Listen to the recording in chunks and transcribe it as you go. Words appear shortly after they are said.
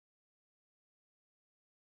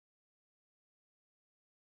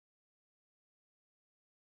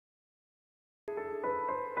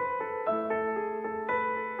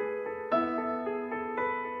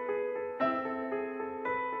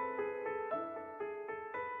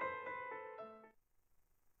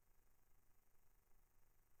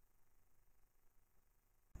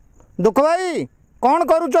दुख भाई कौन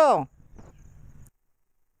करुच?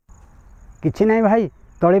 किछि नहीं भाई,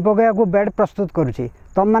 तली पकड़ा को बेड प्रस्तुत करुछि।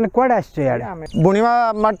 तुम मैंने कौड़े आसो?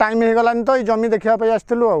 बुणवा टाइम हो गलानी तो जमी देखा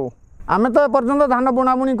आसलु। आम तो एपर्तंत धान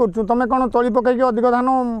बुणा बुणी कर तुम कौन तली पकईकि अधिक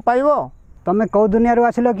धान पाइब? तुम कौ दुनिया रू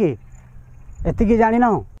आसिल कि एतिकी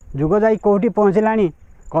जान? जुग जाई कौटी पहुँचलानी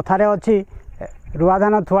कथारे अच्छी रुआ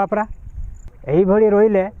धान थुआ परा। यही भली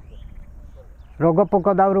रहिले रोग पोक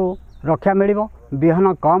दाउरू रक्षा मिल,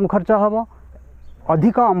 बिहन कम खर्च हम,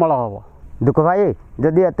 अधिक अमल हम। दुख भाई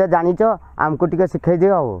जदि एत जानिच आमको टिके शिखई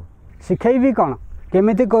दियो। शिखैबी कौन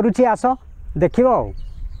केमिति करुछि आस देखिब।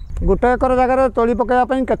 गोटे एकर जगार तली पकड़ा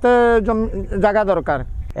केते जगह दरकार?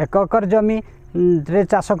 1 एकर जमी रे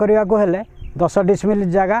चाष करने को हेले 10 डिसमिल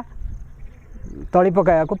जगह तली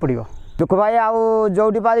पकाइबा को पड़िबो। दुख भाई आउ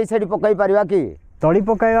जोटी पारी सेठी पकई परिबा कि? तली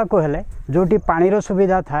पकाइबा को हेले जोटी पानीर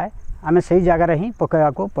सुविधा थाए आमे सही जगार ही पकाइबा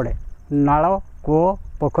को पड़े। नाल कूओ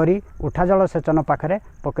पोखरी उठा जल सेचन पाखरे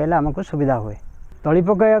पकईले आमको सुविधा हुए। तली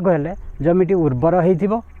पकाइबा को हेले जमीटी उर्वर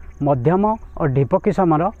होइथिबो, मध्यम और ढीप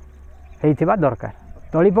किसमर होइथिबा दरकार।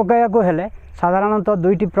 तली पकाइबा को हेले साधारणतः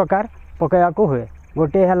 2टी प्रकार पकाइबा को हुए।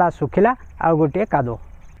 गोटे हैला सुखिला आ गोटे कादो।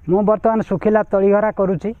 मु बर्तमान सुखिला तलीघरा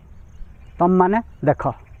करुछि। तुम माने देख,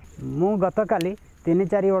 मु गतकाली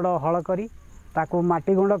 3-4 ओड हल करी ताकू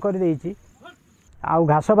माटी गुंड कर देइछि, आउ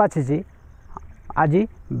घास बाछिछि। आज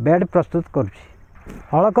बेड प्रस्तुत करुछि।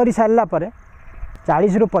 हल करी सारला परे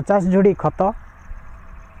 40 ରୁ 50 झुड़ी खत,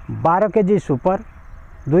 12 केजी सुपर,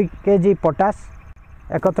 2 केजी पोटास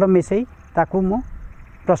एकत्र मिसई ताकू मु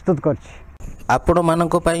प्रस्तुत करछि। आपण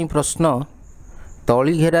मानक पई प्रश्न,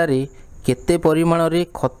 तली घेरा रे केते परिमाण रे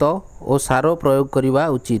खत और सार प्रयोग करिवा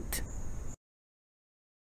उचित?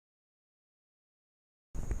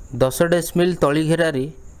 10 डेसिमिल तली घेरा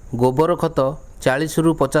रे गोबर खत 40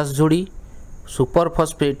 ରୁ 50 झुड़ी, सुपर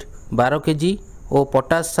फॉस्फेट 12 केजी और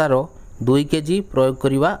पोटास सार 2 केजी प्रयोग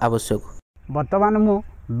करिवा आवश्यक। वर्तमान मु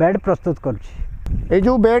बेड प्रस्तुत करुछि। ए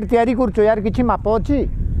जो बेड तैयारी करछो यार किछि माप अछि?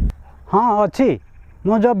 हाँ अच्छी।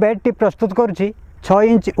 मु जो बेड टी प्रस्तुत करुछि 6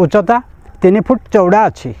 इंच उच्चता, 3 फुट चौड़ा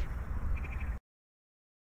अच्छी।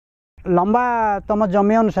 लंबा तुम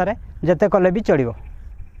जमी अनुसार जेते कले भी चढ़िबो।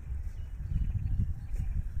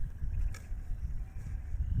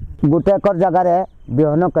 गोटे एकर जगार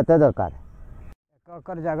बिहन केते दरकार? 1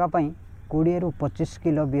 एकर जगह पई 20 ରୁ 25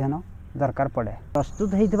 किलो बिहन दरकार पड़े।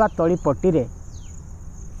 प्रस्तुत होइथिबा तली पट्टी रे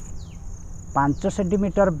 5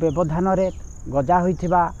 सेंटीमीटर व्यवधान रे गजा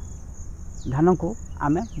होइथिबा धान को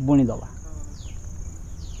आमे बुणी दवा।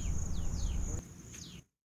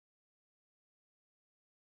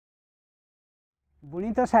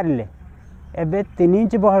 बुणी तो सारिले एबे 3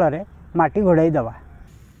 इंच बहल रे माटी घोड़ाई दवा।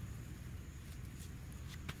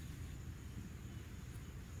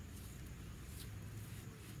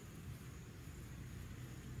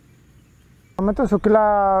 हमें तो सुखिला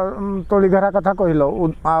तली घेरा कथा कहल,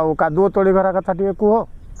 कादुओ तली घेरा कथा टे कह।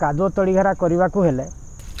 कादुओ तली घेरा करने को हेले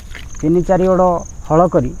 3-4 ओड हल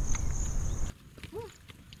करी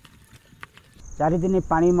 4 दिन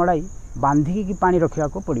पानी मड़ाई बांधिकी पानी रखा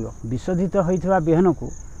पड़ो। विशोधित होइथिबा बिहन को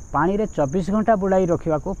पानी रे 24 घंटा बुड़ाई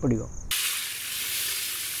रखा पड़ो।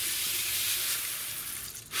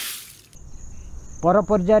 पर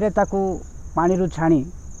पर्याय ताकू पानी रू छाणी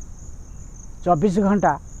 24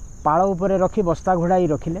 घंटा पाଳ उपरे रखी बस्ता घोड़ाई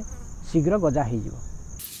रखिले शीघ्र गजा हो जिवो।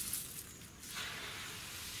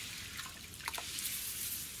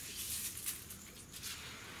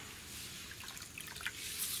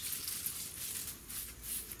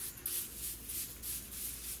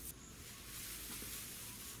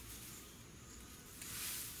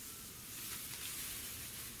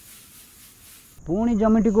 पुणी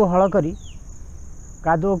जमीटी को हल करी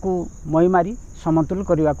कादुओ को मई मारी समतुल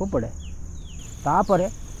करने को पड़े। तापरे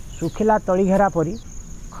सुखिला तली घेरा परी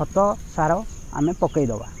खत सार आमे पकई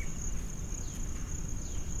दवा।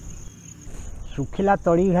 सुखिला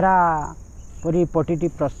तली घेरा परी पट्टी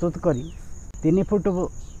प्रस्तुत करी 3 फुट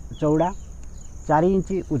चौड़ा, 4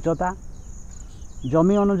 इंच उच्चता,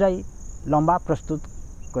 जमी अनुजाई लंबा प्रस्तुत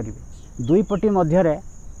करिवे। 2 पट्टी मध्य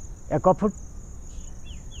 1 फुट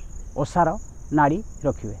ओसार नाड़ी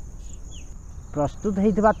रखिवे। प्रस्तुत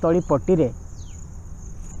होइथिबा तली पट्टी रे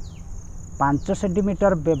 5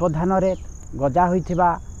 सेंटीमीटर व्यवधान रे गजा होइथिबा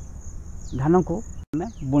धान को हमें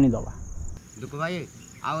बुणी दवा। दुख भाई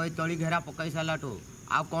आउ ए तली घेरा पकई सालाटो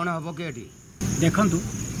आ कोन हबो के एठी? देखंतु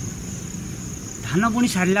धान बुणी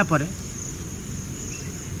सारिला परे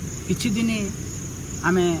किछि दिन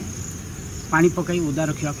आमे पानी पकई उदा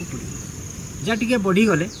रखिया को पड़े। जा टिके बढ़ी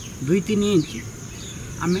गले 2-3 इंच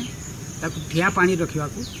आमे ताकू ठिया पानी रखिया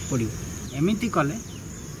को पड़ो। एमिति कले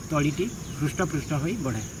तलीटी पृष्ठ होई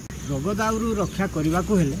बढ़े। रोग दाउरू रक्षा करने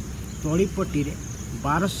को हेले ତଳିପଟିରେ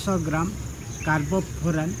 1200 ଗ୍ରାମ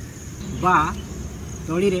କାର୍ବୋଫୋରାନ୍ ବା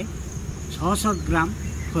ତଳିରେ 600 ଗ୍ରାମ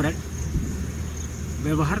ଫୋରେଟ୍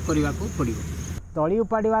ବ୍ୟବହାର କରିବାକୁ ପଡ଼ିବ। ତଳି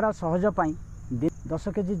ଉପାଡ଼ିବାର ସହଜ ପାଇଁ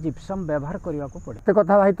 10 କେଜି ଜିପ୍ସମ୍ ବ୍ୟବହାର କରିବାକୁ ପଡ଼େ। ଏତେ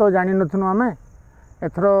କଥା ଭାଇ ତ ଜାଣିନଥିଲୁ ଆମେ,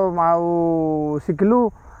 ଏଥର ଆଉ ଶିଖିଲୁ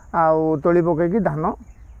ଆଉ ତଳି ପକେଇକି ଧାନ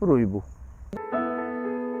ରୋଇବୁ।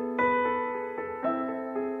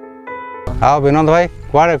 ଆଉ ବିନୋଦ ଭାଇ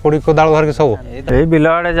କୁଆଡ଼େ କୋଡ଼ି କୋଦାଳ ଧରିକି ସବୁ ଏଇ ବିଲ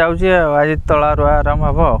ଆଡ଼େ ଯାଉଛି ଆଉ ଆଜି ତଳା ରୁଆ ଆରମ୍ଭ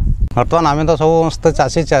ହେବ। ବର୍ତ୍ତମାନ ଆମେ ତ ସମସ୍ତେ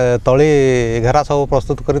ଚାଷୀ ତଳି ଘେରା ସବୁ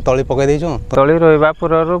ପ୍ରସ୍ତୁତ କରି ତଳି ପକାଇ ଦେଇଛୁ। ତଳି ରୋଇବା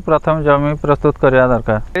ପୂର୍ବରୁ ପ୍ରଥମେ ଜମି ପ୍ରସ୍ତୁତ କରିବା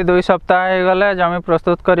ଦରକାର। ଏଇ 2 ସପ୍ତାହ ହେଇଗଲେ ଜମି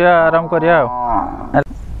ପ୍ରସ୍ତୁତ କରିବା ଆରମ୍ଭ କରିବା ଆଉ।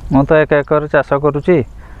 ମୁଁ ତ 1 ଏକର ଚାଷ କରୁଛି।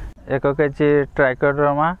 1 କେଜି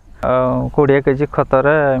ଟ୍ରାଇକୋଡର୍ମା ଆଉ 20 କେଜି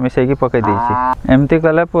ଖତରେ ମିଶେଇକି ପକାଇ ଦେଇଛି। ଏମିତି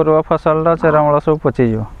କଲେ ପୂର୍ବ ଫସଲର ଚେରମୂଳ ସବୁ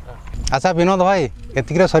ପଚିଯିବ। ଆଚ୍ଛା ବିନୋଦ ଭାଇ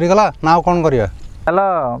ଏତିକିରେ ସରିଗଲା ନା ଆଉ କ'ଣ କରିବା? ଚାଲ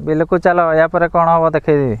ବିଲକୁ ଚାଲ, ୟା ପରେ କ'ଣ ହେବ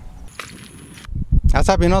ଦେଖେଇଦେବି।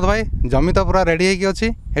 ଆଚ୍ଛା ବିନୋଦ ଭାଇ ଜମି ତ ପୁରା ରେଡ଼ି ହେଇକି ଅଛି,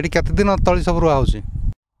 ଏଠି କେତେ ଦିନ ତଳି ସବୁ ରୁଆ ହେଉଛି?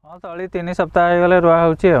 ହଁ ତଳି 3 ସପ୍ତାହ ହେଇଗଲେ ରୁଆ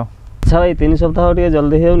ହେଉଛି ଆଉ। ଆଚ୍ଛା ଭାଇ 3 ସପ୍ତାହ ଟିକେ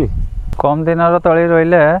ଜଲ୍ଦି ହେଉନି? କମ୍ ଦିନର ତଳି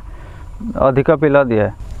ରୋଇଲେ ଅଧିକ ପିଲ ଦିଏ,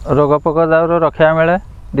 ରୋଗ ପୋକ ଦାଉରୁ ରକ୍ଷା ମିଳେ,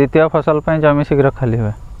 ଦ୍ୱିତୀୟ ଫସଲ ପାଇଁ ଜମି ଶୀଘ୍ର ଖାଲି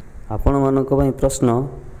ହୁଏ। ଆପଣମାନଙ୍କ ପାଇଁ ପ୍ରଶ୍ନ,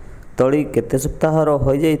 ତଳି କେତେ ସପ୍ତାହର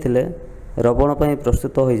ହୋଇଯାଇଥିଲେ ରୋପଣ ପାଇଁ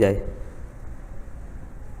ପ୍ରସ୍ତୁତ ହୋଇଯାଏ?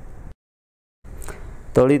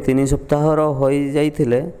 ତଳି 3 ସପ୍ତାହର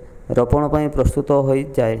ହୋଇଯାଇଥିଲେ ରୋପଣ ପାଇଁ ପ୍ରସ୍ତୁତ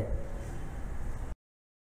ହୋଇଯାଏ।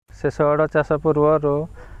 ଶେଷ ଅଡ଼ ଚାଷ ପୂର୍ବରୁ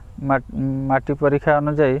ମାଟି ପରୀକ୍ଷା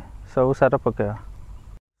ଅନୁଯାୟୀ ସବୁ ସାର ପକାଇବା।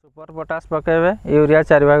 ସୁପର ପଟାସ ପକାଇବେ, ୟୁରିଆ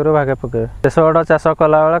 4 ଭାଗରୁ ଭାଗେ ପକାଇବେ। ଶେଷ ଅଡ଼ ଚାଷ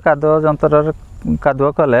କଲାବେଳେ କାଦୁଅ ଯନ୍ତ୍ରରେ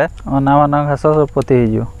କାଦୁଅ କଲେ ଅନାବନା ଘାସ ସବୁ ପୋତି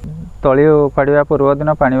ହେଇଯିବ। ତଳି ଉପାଡ଼ିବା ପୂର୍ବ ଦିନ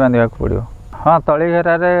ପାଣି ବାନ୍ଧିବାକୁ ପଡ଼ିବ। ହଁ ତଳି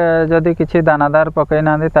ଘେରାରେ ଯଦି କିଛି ଦାନାଦାର ପକାଇ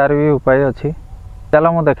ନାହାନ୍ତି ତାର ବି ଉପାୟ ଅଛି। ଚାଲ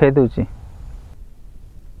ମୁଁ ଦେଖାଇ ଦେଉଛି।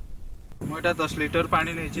 ମୁଁ ଏଇଟା 10 ଲିଟର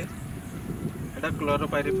ପାଣି ନେଇଛି। ଏଇଟା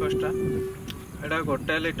କ୍ଲୋରୋପାଇରିଫସଟା। ଏଇଟା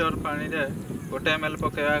 1 ଲିଟର ପାଣିରେ 1 ml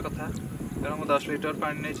ପକାଇବା କଥା, ତେଣୁ ମୁଁ 10 ଲିଟର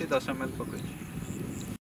ପାଣି ନେଇଛି, 10 ml ପକାଇଛି।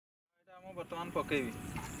 ଏଇଟା ମୁଁ ବର୍ତ୍ତମାନ ପକାଇବି।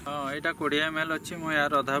 ହଁ ଏଇଟା 20 ml ଅଛି, ମୁଁ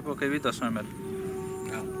ୟାର ଅଧା ପକାଇବି 10 ml।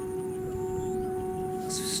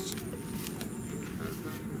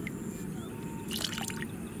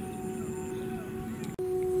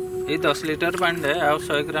 ଏଇ 10 ଲିଟର ପାଣିରେ ଆଉ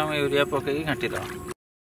 100 ଗ୍ରାମ ୟୁରିଆ ପକାଇକି ଘାଣ୍ଟିଦେବା।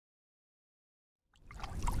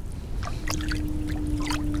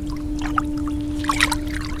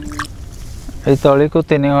 এই ତଳିକୁ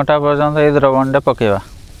 3 ଘଣ୍ଟା ପର୍ଯ୍ୟନ୍ତ ଏଇ ଦ୍ରବଣରେ ପକାଇବା।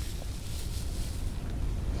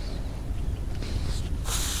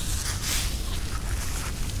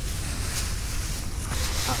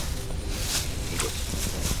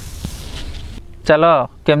 ଚାଲ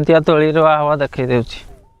କେମିତିଆ ତଳି ରୁଆ ହବ ଦେଖେଇ ଦେଉଛି।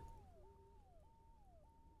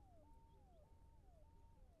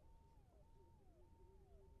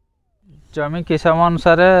 ଜମି କିସମ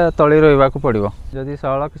ଅନୁସାରେ ତଳି ରୋଇବାକୁ ପଡ଼ିବ। ଯଦି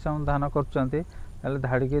ସହଳ କିସମ ଧାନ କରୁଛନ୍ତି ତାହେଲେ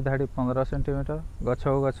ଧାଡ଼ିକି ଧାଡ଼ି 15 ସେଣ୍ଟିମିଟର,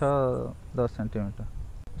 ଗଛକୁ ଗଛ 10 ସେଣ୍ଟିମିଟର।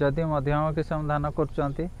 ଯଦି ମଧ୍ୟମ କିସମ ଧାନ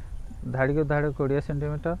କରୁଛନ୍ତି ଧାଡ଼ିକୁ ଧାଡ଼ି 20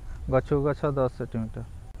 ସେଣ୍ଟିମିଟର, ଗଛକୁ ଗଛ 10 ସେଣ୍ଟିମିଟର।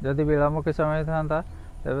 ଯଦି ବିଳମ୍ବ କିସମ ହେଇଥାନ୍ତା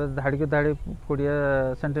ତେବେ ଧାଡ଼ିକୁ ଧାଡ଼ି 20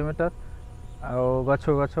 ସେଣ୍ଟିମିଟର ଆଉ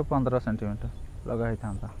ଗଛକୁ ଗଛ 15 ସେଣ୍ଟିମିଟର ଲଗା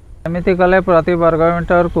ହେଇଥାନ୍ତା। ଏମିତି କଲେ ପ୍ରତି ବର୍ଗ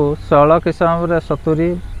ମିଟରକୁ ସହଳ କିସମରେ 70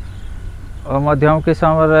 ଓ ମଧ୍ୟମ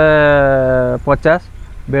କିସମରେ 50,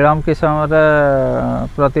 ବିଳମ୍ବ କିସମରେ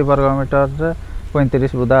ପ୍ରତି ବର୍ଗ ମିଟରରେ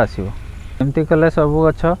 35 ବୁଦା ଆସିବ। ଏମିତି କଲେ ସବୁ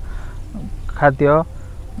ଗଛ ଖାଦ୍ୟ,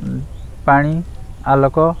 ପାଣି,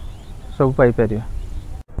 ଆଲୋକ ସବୁ ପାଇପାରିବେ।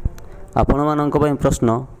 ଆପଣମାନଙ୍କ ପାଇଁ ପ୍ରଶ୍ନ,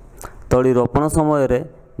 ତଳି ରୋପଣ ସମୟରେ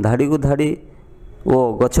ଧାଡ଼ିକୁ ଧାଡ଼ି ଓ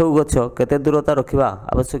ଗଛକୁ ଗଛ କେତେ ଦୂରତା ରଖିବା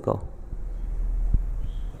ଆବଶ୍ୟକ?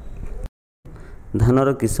 ଧାନର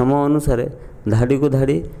କିସମ ଅନୁସାରେ ଧାଡ଼ିକୁ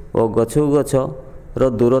ଧାଡ଼ି ଓ ଗଛକୁ ଗଛର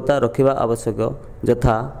ଦୂରତା ରଖିବା ଆବଶ୍ୟକ,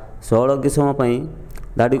 ଯଥା ସହଳ କିସମ ପାଇଁ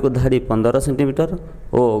ଧାଡ଼ିକୁ ଧାଡ଼ି 15 ସେଣ୍ଟିମିଟର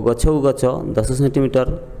ଓ ଗଛକୁ ଗଛ 10 ସେଣ୍ଟିମିଟର,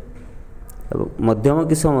 ଏବଂ ମଧ୍ୟମ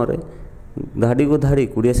କିସମରେ ଧାଡ଼ିକୁ ଧାଡ଼ି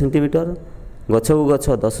 20 ସେଣ୍ଟିମିଟର, ଗଛକୁ ଗଛ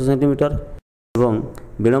 10 ସେଣ୍ଟିମିଟର ଏବଂ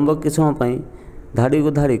ବିଳମ୍ବ କିସମ ପାଇଁ ଧାଡ଼ିକୁ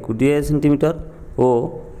ଧାଡ଼ି 20 ସେଣ୍ଟିମିଟର ଓ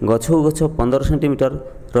ଗଛକୁ ଗଛ 15 ସେଣ୍ଟିମିଟର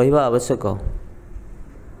ରହିବା ଆବଶ୍ୟକ।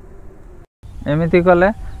 ଏମିତି କଲେ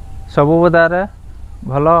ସବୁ ବୁଦାରେ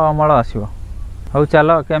ଭଲ ଅମଳ ଆସିବ। ହଉ ଚାଲ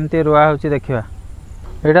କେମିତି ରୁଆ ହେଉଛି ଦେଖିବା।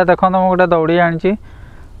 ଏଇଟା ଦେଖନ୍ତୁ ମୁଁ ଗୋଟେ ଦଉଡ଼ି ଆଣିଛି,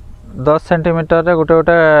 10 ସେଣ୍ଟିମିଟରରେ ଗୋଟେ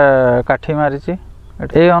ଗୋଟେ କାଠି ମାରିଛି।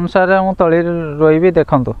 এই ଅନୁସାରେ ମୁଁ ତଳି ରୋଇବି,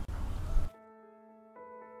 ଦେଖନ୍ତୁ।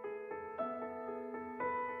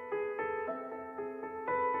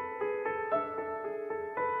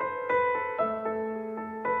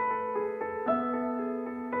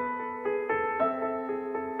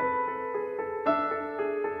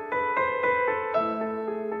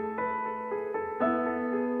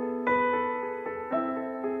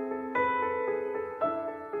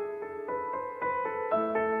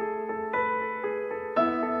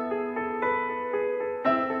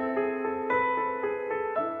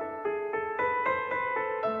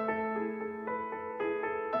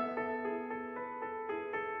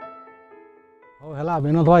 ହେଲା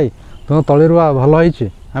ବିନୋଦ ଭାଇ ତୁମ ତଳି ରୁଆ ଭଲ ହେଇଛି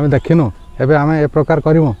ଆମେ ଦେଖିନୁ ଏବେ ଆମେ ଏ ପ୍ରକାର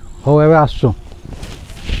କରିବୁ ହଉ ଏବେ ଆସୁଛୁ।